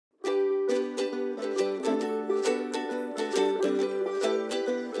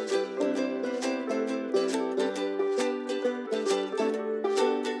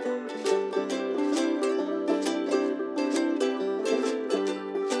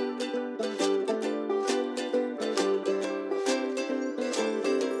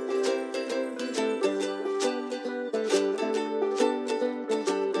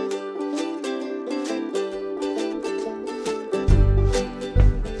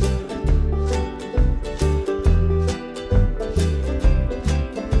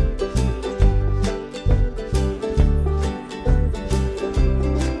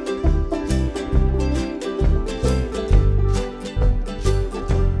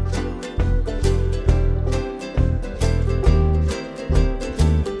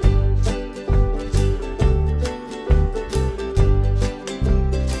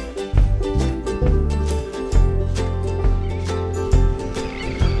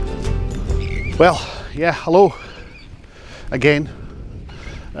Well, yeah, hello again.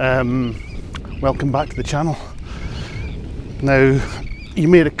 Welcome back to the channel. Now, you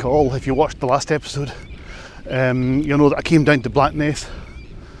may recall, if you watched the last episode, you'll know that I came down to Blackness.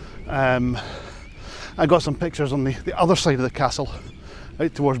 I got some pictures on the other side of the castle,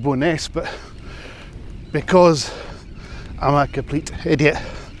 out towards Bo'ness, but because I'm a complete idiot,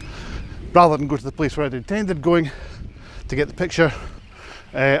 rather than go to the place where I'd intended going to get the picture,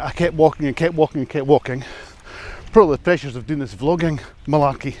 I kept walking and kept walking and kept walking. Probably the pressures of doing this vlogging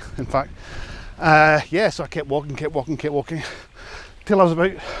malarkey, in fact. So I kept walking, till I was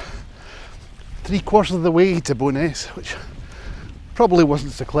about 3/4 of the way to Bo'ness, which probably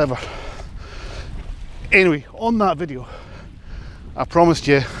wasn't so clever. Anyway, on that video, I promised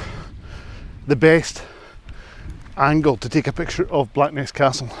you the best angle to take a picture of Blackness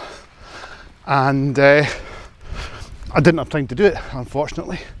Castle, and I didn't have time to do it,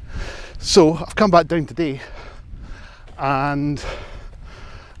 unfortunately. So I've come back down today and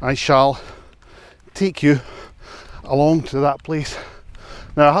I shall take you along to that place.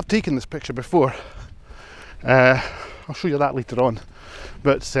 Now, I have taken this picture before. I'll show you that later on.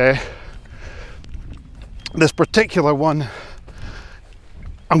 But this particular one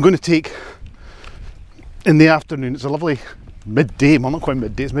I'm going to take in the afternoon. It's a lovely midday, well, not quite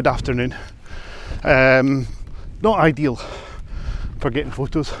midday, it's mid-afternoon. Not ideal for getting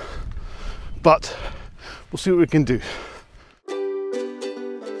photos, but we'll see what we can do.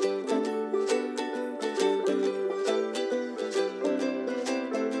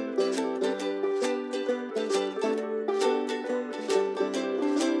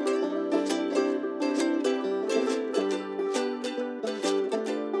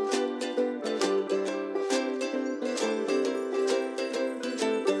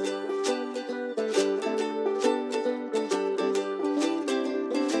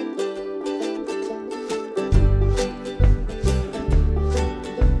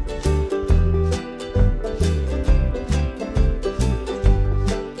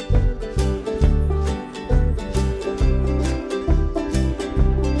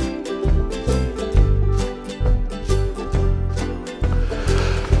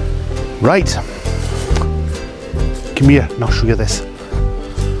 Right, come here and I'll show you this.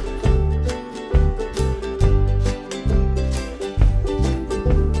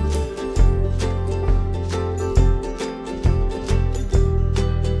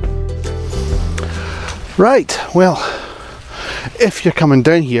 Right, well, if you're coming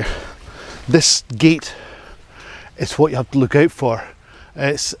down here, this gate is what you have to look out for.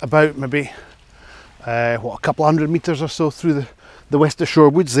 It's about maybe a couple hundred metres or so through the Wester Shore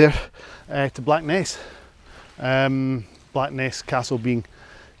Woods there to Blackness. Blackness Castle being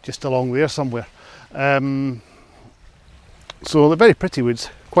just along there somewhere. So they're very pretty woods,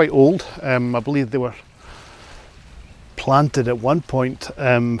 quite old. I believe they were planted at one point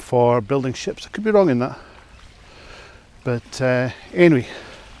for building ships. I could be wrong in that. But anyway,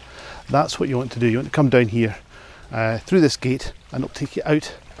 that's what you want to do. You want to come down here through this gate and it'll take you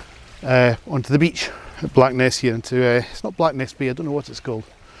out onto the beach at Blackness here, into it's not Blackness Bay, I don't know what it's called,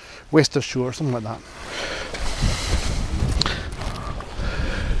 Wester Shore, something like that.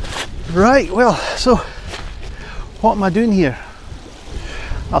 Right, well, so what am I doing here?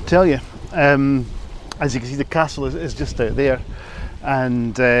 I'll tell you. As you can see, the castle is just out there,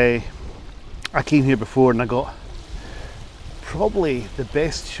 and I came here before and I got probably the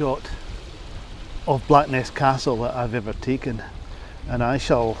best shot of Blackness Castle that I've ever taken, and I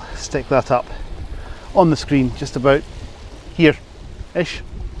shall stick that up on the screen just about here-ish.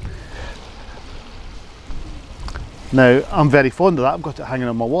 Now, I'm very fond of that. I've got it hanging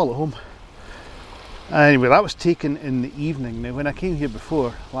on my wall at home. Anyway, that was taken in the evening. Now, when I came here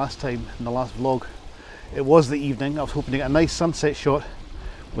before, last time, in the last vlog, it was the evening. I was hoping to get a nice sunset shot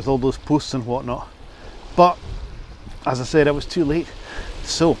with all those posts and whatnot. But, as I said, I was too late.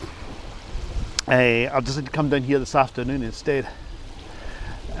 So, I've decided to come down here this afternoon instead.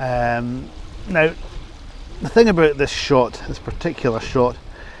 Now, the thing about this shot, this particular shot,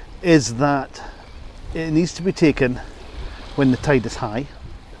 is that it needs to be taken when the tide is high.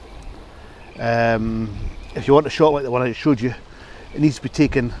 If you want a shot like the one I showed you, it needs to be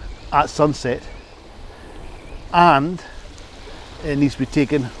taken at sunset, and it needs to be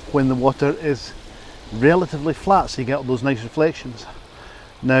taken when the water is relatively flat, so you get all those nice reflections.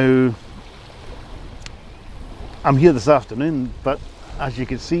 Now, I'm here this afternoon, but as you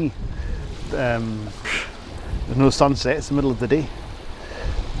can see, there's no sunset, it's the middle of the day.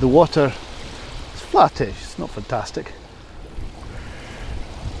 The water is flattish, it's not fantastic.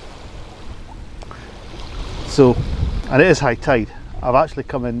 So, and it is high tide. I've actually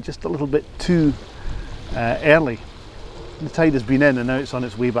come in just a little bit too early. The tide has been in and now it's on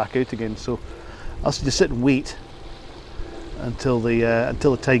its way back out again, so I'll just sit and wait until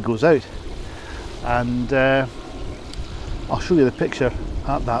the tide goes out, and I'll show you the picture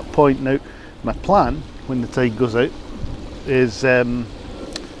at that point. Now, my plan when the tide goes out is to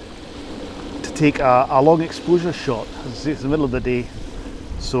take a long exposure shot. As I say, it's the middle of the day,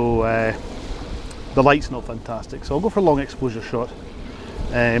 so the light's not fantastic, so I'll go for a long exposure shot,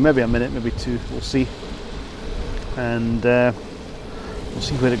 maybe a minute, maybe two, we'll see, and we'll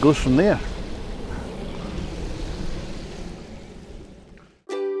see where it goes from there.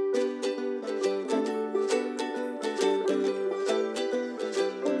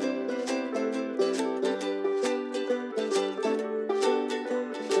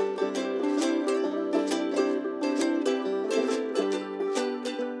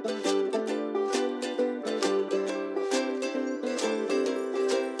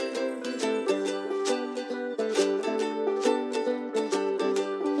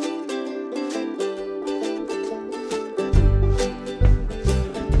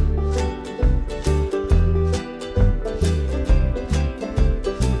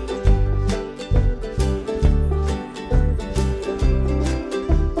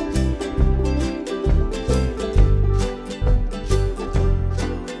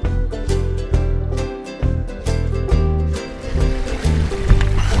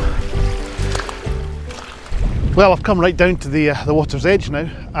 Well, I've come right down to the water's edge now,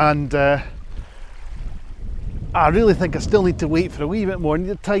 and I really think I still need to wait for a wee bit more. I need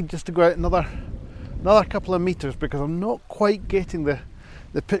the tide just to go out another couple of metres, because I'm not quite getting the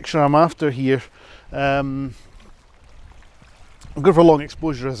picture I'm after here. I'm going for a long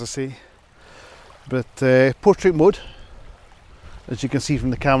exposure, as I say, but portrait mode, as you can see from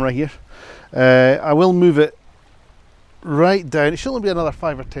the camera here. I will move it right down. It should only be another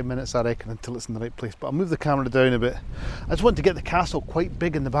 5 or 10 minutes, I reckon, until it's in the right place, but I'll move the camera down a bit. I just want to get the castle quite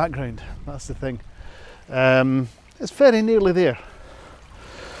big in the background, that's the thing. It's very nearly there,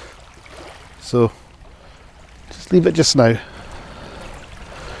 so just leave it just now.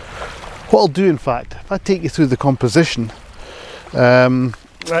 What I'll do, in fact, if I take you through the composition, right,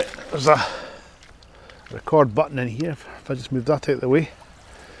 there's a record button in here. If I just move that out of the way,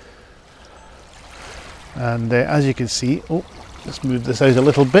 and as you can see, oh, let's move this out a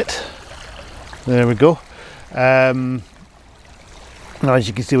little bit, there we go. Now, as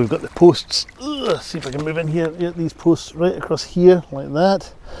you can see, we've got the posts. Let's see if I can move in here. Yeah, these posts right across here like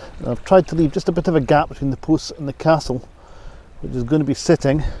that, and I've tried to leave just a bit of a gap between the posts and the castle, which is going to be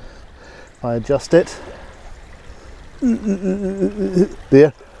sitting, if I adjust it,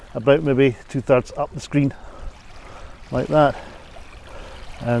 there, about maybe 2/3 up the screen like that,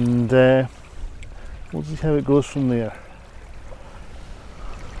 and we'll see how it goes from there.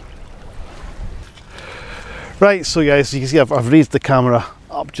 Right, so guys, you can see I've raised the camera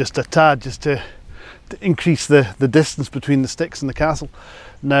up just a tad, just to increase the distance between the sticks and the castle.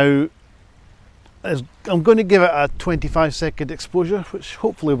 Now, I'm going to give it a 25-second exposure, which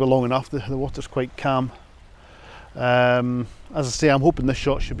hopefully will be long enough. The water's quite calm. As I say, I'm hoping this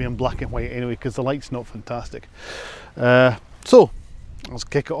shot should be in black and white anyway, because the light's not fantastic. So, let's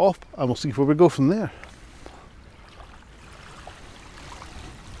kick it off and we'll see where we go from there.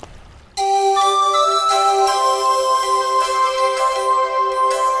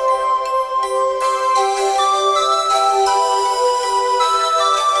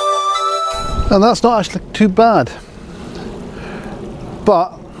 And that's not actually too bad,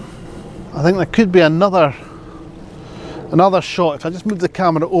 but I think there could be another shot. If I just move the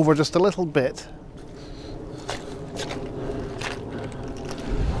camera over just a little bit,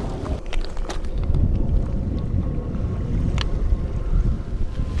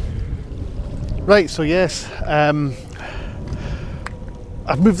 right, so yes, I've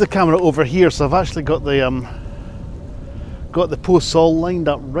moved the camera over here, so I've actually got the posts all lined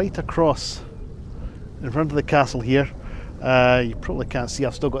up right across in front of the castle here. You probably can't see,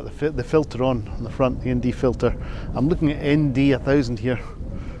 I've still got the filter on the front, the ND filter. I'm looking at ND 1000 here,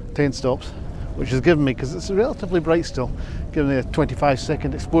 10 stops, which has given me, because it's relatively bright still, giving me a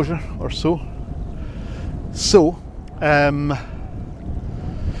 25-second exposure or so. So, in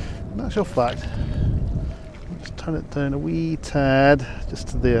actual fact, let's turn it down a wee tad, just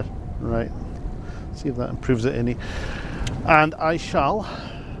to there, right, see if that improves it any, and I shall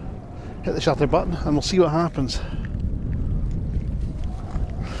hit the shutter button and we'll see what happens.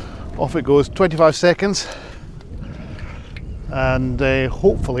 Off it goes, 25 seconds, and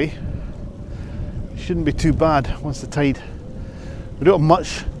hopefully it shouldn't be too bad once the tide, we don't have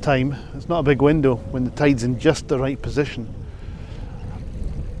much time, it's not a big window when the tide's in just the right position.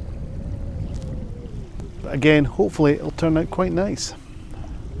 But again, hopefully it'll turn out quite nice.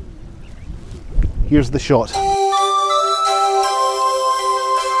 Here's the shot.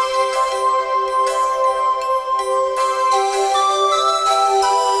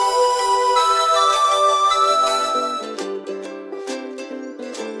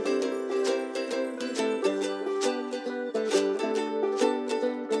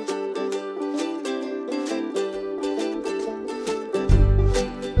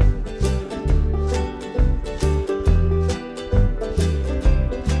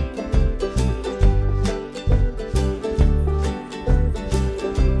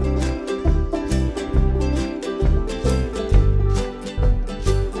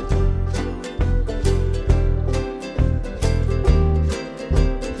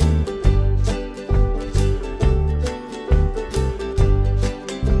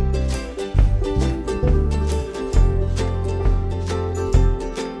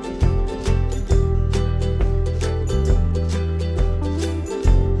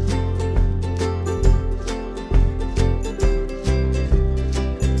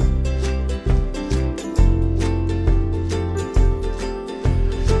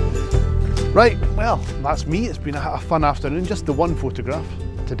 Right, well, that's me. It's been a fun afternoon, just the one photograph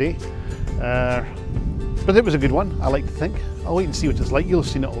today. But it was a good one, I like to think. I'll wait and see what it's like. You'll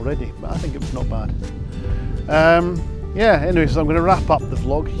have seen it already, but I think it was not bad. Yeah, anyway, so I'm going to wrap up the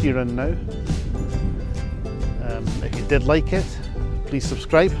vlog here and now. If you did like it, please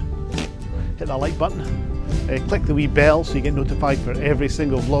subscribe, hit that like button, click the wee bell so you get notified for every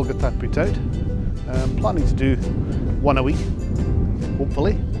single vlog that I put out. I'm planning to do one a week,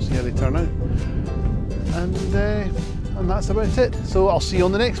 hopefully. We'll see how they turn out. And that's about it. So I'll see you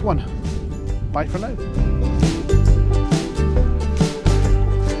on the next one. Bye for now.